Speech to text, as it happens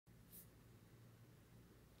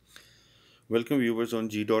Welcome viewers on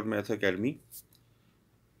G.Math Academy.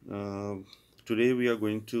 Today we are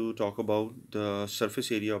going to talk about the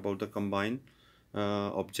surface area about the combined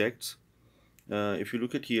objects. If you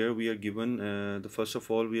look at here, we are given the first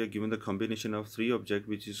of all we are given the combination of three objects,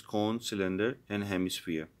 which is cone, cylinder, and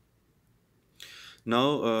hemisphere.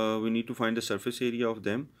 Now we need to find the surface area of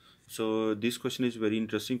them. So this question is very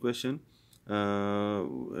interesting question.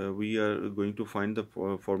 We are going to find the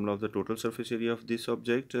formula of the total surface area of this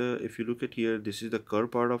object. If you look at here, this is the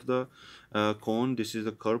curved part of the cone, this is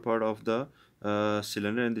the curved part of the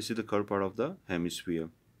cylinder, and this is the curved part of the hemisphere.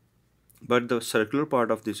 But the circular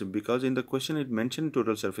part of this, because in the question it mentioned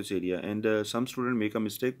total surface area, and some students make a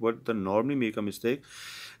mistake. What they normally make a mistake,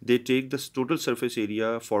 they take the total surface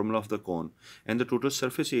area formula of the cone and the total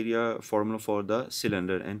surface area formula for the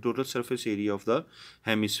cylinder and total surface area of the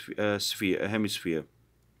hemisphere.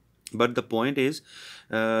 But the point is,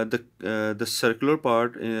 the circular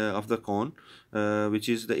part of the cone, which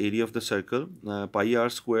is the area of the circle, pi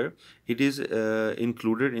r square, it is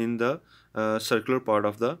included in the circular part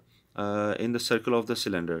of the in the circle of the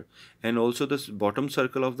cylinder, and also the bottom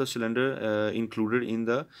circle of the cylinder included in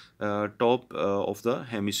the top of the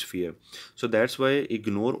hemisphere. So that's why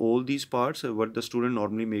ignore all these parts, what the student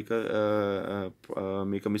normally make a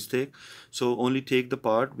mistake. So only take the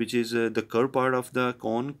part which is the curved part of the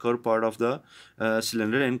cone, curved part of the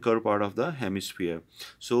cylinder, and curved part of the hemisphere.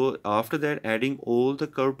 So after that, adding all the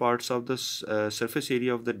curved parts of the surface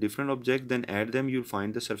area of the different object, then add them, you'll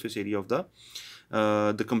find the surface area of the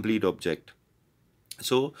complete object.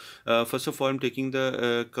 So first of all, I'm taking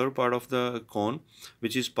the curved part of the cone,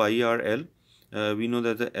 which is pi r l. We know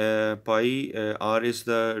that the pi r is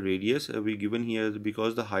the radius we given here,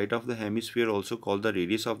 because the height of the hemisphere also called the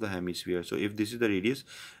radius of the hemisphere. So if this is the radius,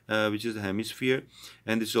 which is the hemisphere,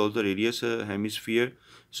 and this is also the radius hemisphere,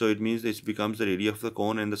 so it means this becomes the radius of the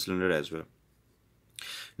cone and the cylinder as well.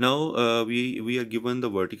 Now we are given the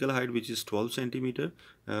vertical height, which is 12 centimeter.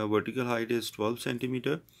 Vertical height is 12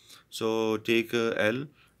 centimeter. So take L.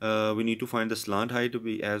 We need to find the slant height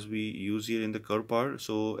as we use here in the curve part.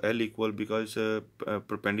 So L equal, because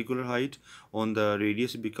perpendicular height on the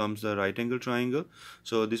radius becomes the right angle triangle.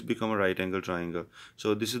 So this become a right angle triangle.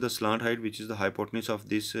 So this is the slant height, which is the hypotenuse of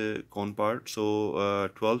this cone part. So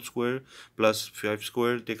 12 square plus 5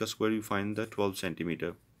 square, take a square, you find the 12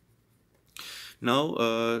 centimeter. Now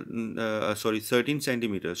 13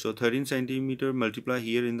 centimeter. So 13 centimeter multiply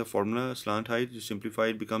here in the formula slant height, to simplify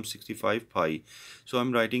it becomes 65 pi. So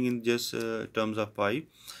I'm writing in just terms of pi.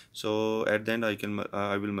 So at the end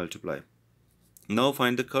I will multiply. Now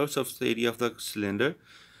find the curved surface area of the cylinder.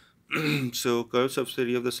 So curved surface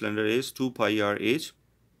area of the cylinder is 2 pi r h,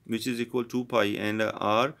 which is equal to 2 pi, and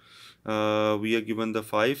r we are given the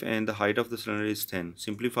 5, and the height of the cylinder is 10.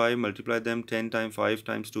 Simplify, multiply them. 10 times 5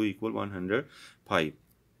 times 2 equal 100 pi.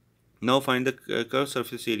 Now find the curved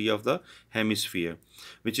surface area of the hemisphere,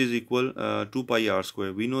 which is equal 2 pi r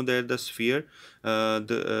square. We know that the sphere,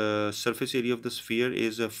 the surface area of the sphere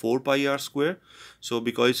is 4 pi r square. So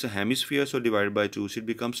because it's a hemisphere, so divided by 2, so it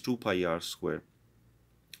becomes 2 pi r square.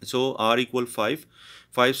 So r equal 5.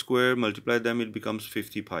 5 square, multiply them, it becomes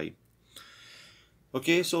 50 pi.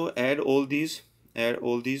 Okay, so add all these area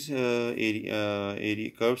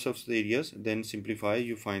curves of the areas, then simplify,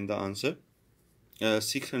 you find the answer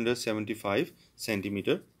 675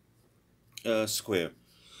 centimeter square.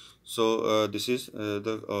 So this is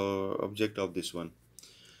the object of this one.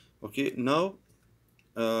 Okay, now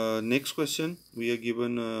next question, we are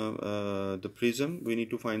given the prism. We need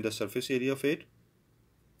to find the surface area of it.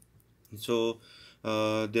 So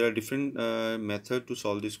there are different methods to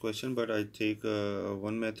solve this question, but I take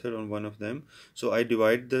one method on one of them. So I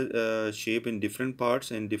divide the shape in different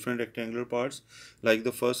parts and different rectangular parts. Like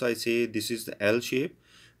the first, I say this is the L shape.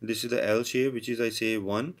 This is the L shape, which is, I say,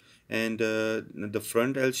 1, and the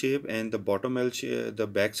front L shape and the bottom L shape, the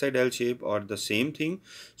backside L shape are the same thing.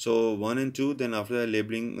 So 1 and 2. Then after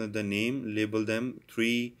labeling the name, label them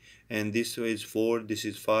 3, and this is 4, this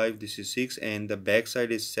is 5, this is 6, and the back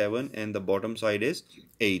side is 7, and the bottom side is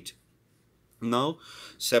 8. Now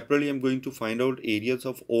separately, I'm going to find out areas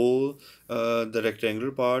of all the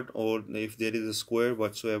rectangular part, or if there is a square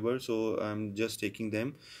whatsoever. So I'm just taking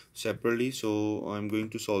them separately. So I'm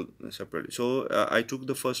going to solve separately. So I took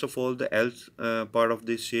the first of all the L part of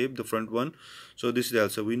this shape, the front one. So this is L.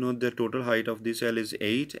 So we know the total height of this L is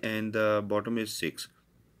 8, and the bottom is 6,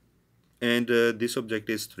 and this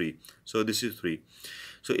object is 3. So this is 3.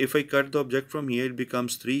 So if I cut the object from here, it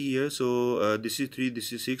becomes 3 here. So this is 3,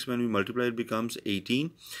 this is 6. When we multiply, it becomes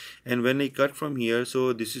 18. And when I cut from here,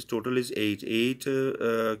 so this is total is 8. 8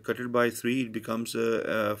 cutted by 3, it becomes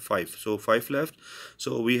 5. So 5 left.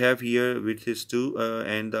 So we have here width is 2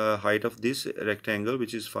 and the height of this rectangle,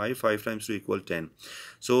 which is 5. 5 times 2 equal 10.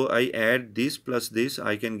 So I add this plus this,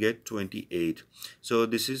 I can get 28. So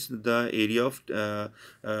this is the area of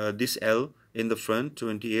this L in the front,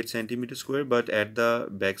 28 centimeter square, but at the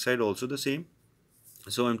back side also the same.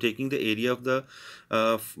 So I'm taking the area of the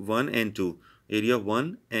 1 and 2, area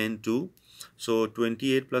 1 and 2. So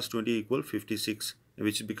 28 plus 20 equal 56,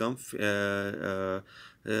 which become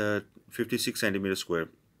 56 centimeter square.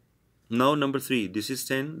 Now number 3, this is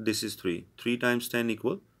 10, this is 3. 3 times 10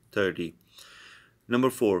 equal 30. Number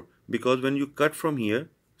 4, because when you cut from here,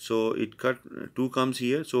 so it cut 2 comes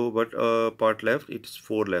here, so what part left, it's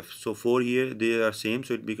 4 left. So 4 here, they are same,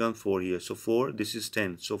 so it becomes 4 here. So 4, this is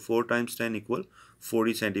 10. So 4 times 10 equal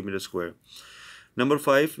 40 centimeter square. Number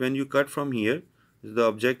 5, when you cut from here, the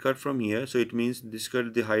object cut from here, so it means this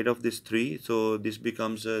cut the height of this 3, so this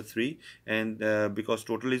becomes 3, and because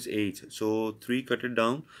total is 8, so 3 cut it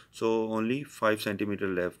down, so only 5 centimeter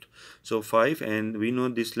left. So 5, and we know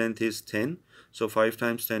this length is 10, so 5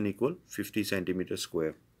 times 10 equal 50 centimeter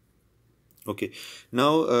square. Okay,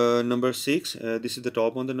 now number 6, this is the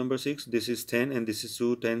top on the number 6, this is 10 and this is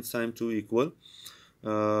 2. 10 times 2 equal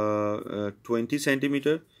 20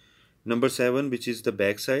 centimeter. Number 7, which is the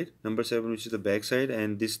back side,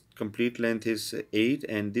 and this complete length is 8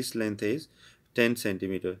 and this length is 10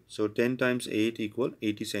 centimeter. So 10 times 8 equal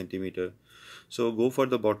 80 centimeter. So go for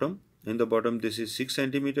the bottom. In the bottom, this is 6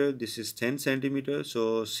 centimeter, this is 10 centimeter.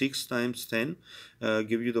 So 6 times 10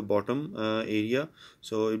 give you the bottom area,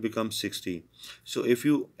 so it becomes 60. So if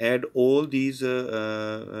you add all these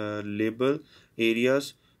label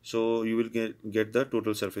areas, so you will get the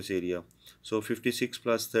total surface area. So 56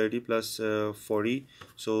 plus 30 plus 40.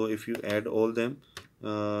 So if you add all them,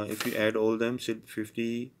 so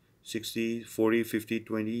 50, 60, 40, 50,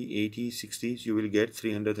 20, 80, 60, you will get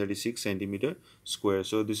 336 centimeter square.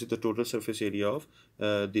 So this is the total surface area of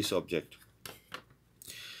this object.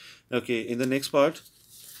 Okay, in the next part,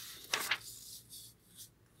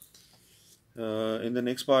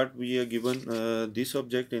 we are given this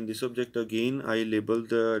object. In this object, again I labeled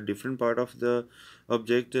the different part of the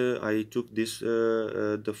object. I took this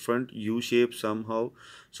the front U shape somehow,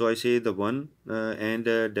 so I say the 1 and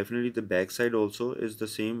definitely the back side also is the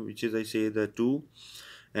same, which is I say the 2,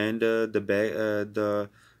 and the back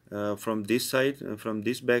from this side, from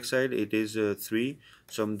this back side, it is 3.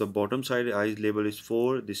 From the bottom side, I label is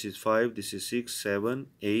 4, this is 5, this is 6, 7,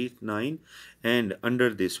 8, 9, and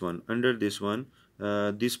under this one,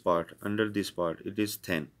 this part, under this part, it is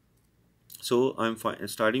 10. So I'm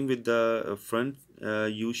starting with the front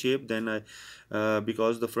U shape, then I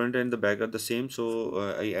because the front and the back are the same, so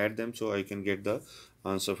I add them, so I can get the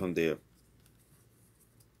answer from there.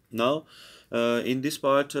 Now in this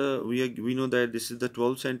part we know that this is the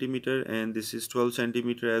 12 centimeter and this is 12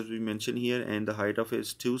 centimeter as we mentioned here, and the height of it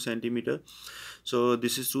is 2 centimeter. So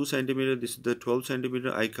this is 2 centimeter, this is the 12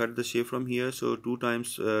 centimeter. I cut the shape from here, so 2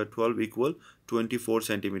 times 12 equal 24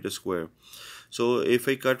 centimeter square. So if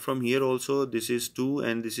I cut from here also, this is 2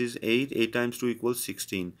 and this is 8. 8 times 2 equals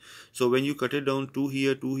 16. So when you cut it down, 2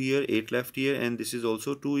 here, 2 here, 8 left here, and this is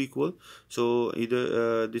also 2 equal. So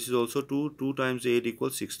either this is also 2. 2 times 8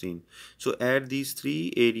 equals 16. So add these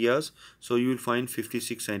 3 areas, so you will find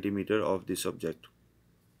 56 centimeter of this object.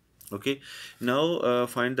 Okay, now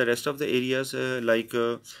find the rest of the areas.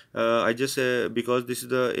 I just because this is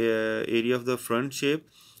the area of the front shape,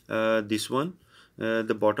 this one,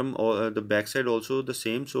 the bottom or the back side also the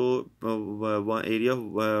same. So one area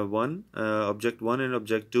 1, object 1 and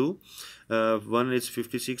object 2, 1 is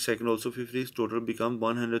 56, second also 56, total become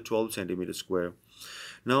 112 centimeter square.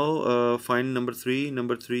 Now find number 3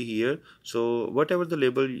 here. So whatever the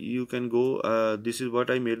label you can go, this is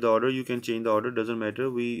what I made the order. You can change the order, doesn't matter.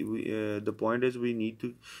 The point is we need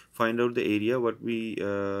to find out the area what we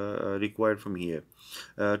required from here,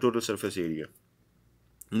 total surface area.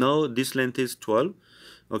 Now this length is 12,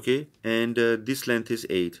 okay, and this length is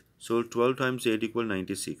 8. So 12 times 8 equal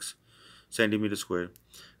 96 centimeter square.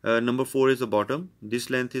 Number 4 is the bottom.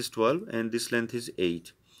 This length is 12 and this length is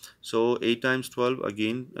 8. So 8 times 12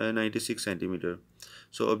 again 96 centimeter.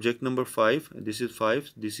 So object number 5, this is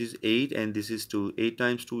 5, this is 8 and this is 2. 8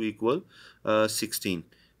 times 2 equal 16.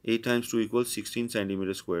 8 times 2 equals 16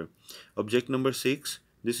 centimeter square. Object number 6,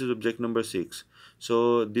 this is object number 6.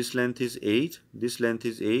 So this length is 8, this length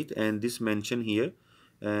is 8, and this mention here,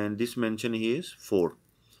 and this mention here is 4.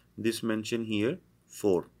 This mention here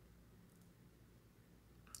 4.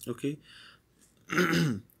 Okay.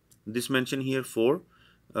 This mention here 4,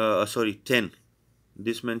 sorry, 10.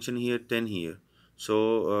 This mention here 10 here.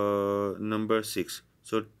 So number 6.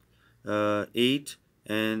 So 8,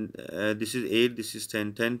 and this is 8, this is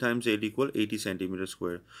 10. 10 times 8 equal 80 centimeter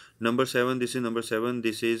square. Number 7, this is number 7,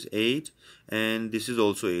 this is 8, and this is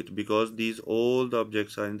also 8, because these all the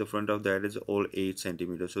objects are in the front of that is all 8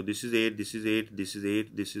 centimeters. So this is 8, this is 8, this is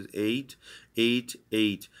 8, this is 8, 8,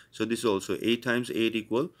 8. So this is also 8 times 8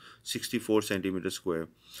 equal 64 centimeter square.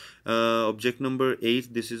 Object number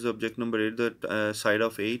 8, this is object number 8, the side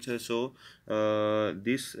of 8. So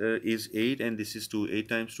this is 8 and this is 2. 8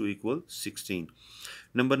 times 2 equal 16.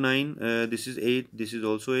 Number 9, this is 8, this is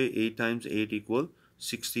also 8 times 8 equal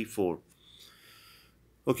 64.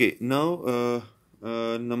 Okay, now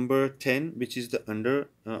number 10, which is the under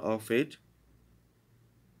of 8,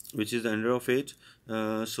 which is the under of 8.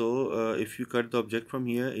 So if you cut the object from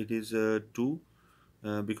here, it is 2,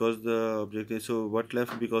 because the object is, so what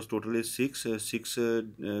left, because total is 6, 6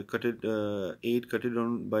 cut it 8 cut it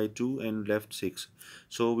down by 2 and left 6.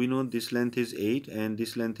 So we know this length is 8 and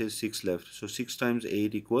this length is 6 left. So 6 times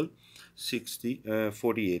 8 equal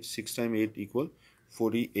 48. 6 times 8 equal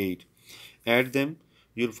 48. Add them,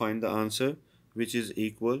 you'll find the answer, which is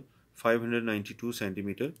equal 592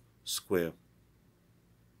 centimeter square.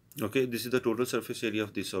 Okay, this is the total surface area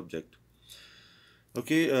of this object.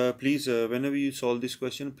 Okay, please, whenever you solve this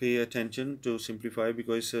question, pay attention to simplify,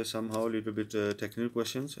 because somehow a little bit technical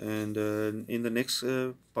questions. And in the next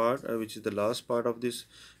part, which is the last part of this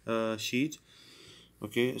sheet,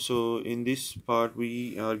 okay, so in this part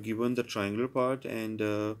we are given the triangular part, and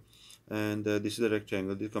this is the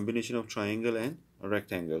rectangle, the combination of triangle and a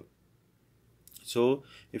rectangle. So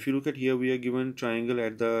if you look at here, we are given triangle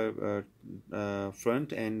at the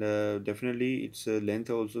front, and definitely its length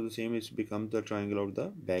also the same. It's becomes the triangle of the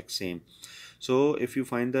back same. So if you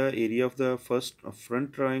find the area of the first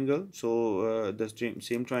front triangle, so the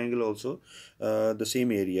same triangle also the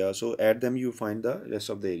same area, so add them, you find the rest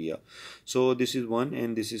of the area. So this is 1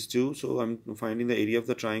 and this is 2, so I'm finding the area of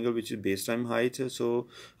the triangle, which is base time height. So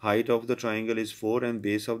height of the triangle is 4 and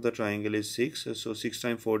base of the triangle is 6, so 6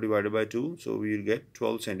 times 4 divided by 2, so we will get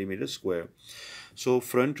 12 centimeters square. So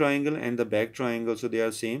front triangle and the back triangle, so they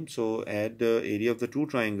are same, so add the area of the two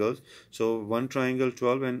triangles. So one triangle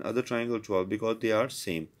 12 and other triangle 12, because they are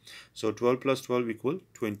same. So 12 plus 12 equal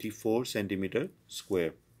 24 centimeter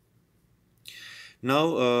square.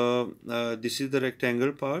 Now this is the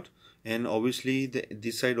rectangle part, and obviously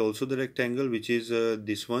this side also the rectangle, which is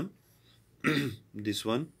this one this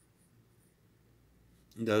one,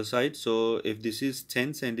 the other side. So if this is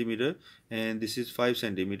 10 centimeter and this is 5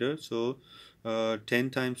 centimeter, so 10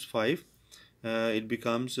 times 5 it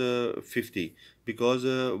becomes 50, because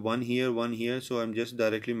one here, so I'm just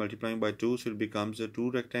directly multiplying by 2, so it becomes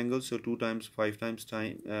 2 rectangles. So 2 times 5 times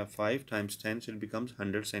 5 times 10, so it becomes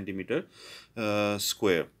 100 centimeter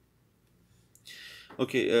square.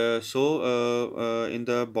 Okay, so in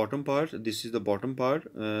the bottom part, this is the bottom part,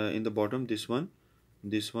 in the bottom, this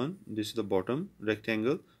is the bottom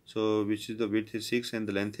rectangle, so which is the width is 6 and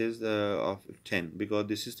the length is of 10, because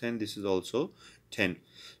this is 10, this is also 10.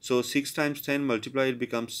 So 6 times 10 multiply, it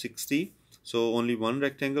becomes 60. So only one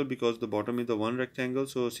rectangle, because the bottom is the one rectangle,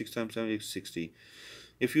 so 6 times 7 is 60.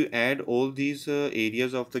 If you add all these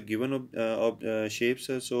areas of the given shapes,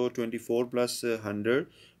 so 24 plus 100,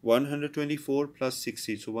 124 plus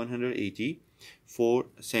 60, so 184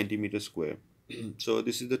 centimeter square. So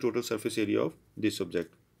this is the total surface area of this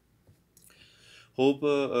object. Hope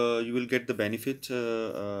you will get the benefit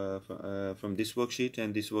from this worksheet,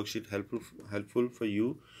 and this worksheet helpful for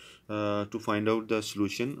you to find out the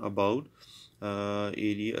solution about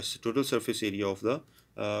total surface area of the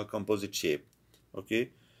composite shape. Okay,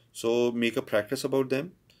 so make a practice about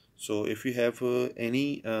them. So if you have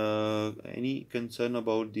any concern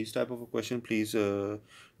about this type of a question, please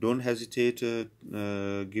don't hesitate to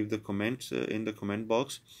give the comments in the comment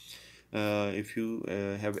box if you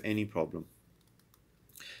have any problem.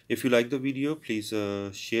 If you like the video, please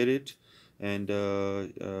share it and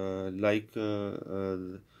like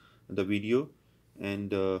the video,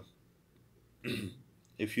 and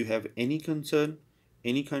if you have any concern,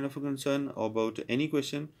 any kind of a concern about any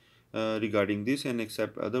question regarding this and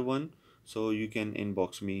except other one, so you can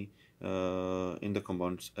inbox me in the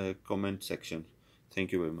comment section.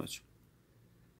 Thank you very much.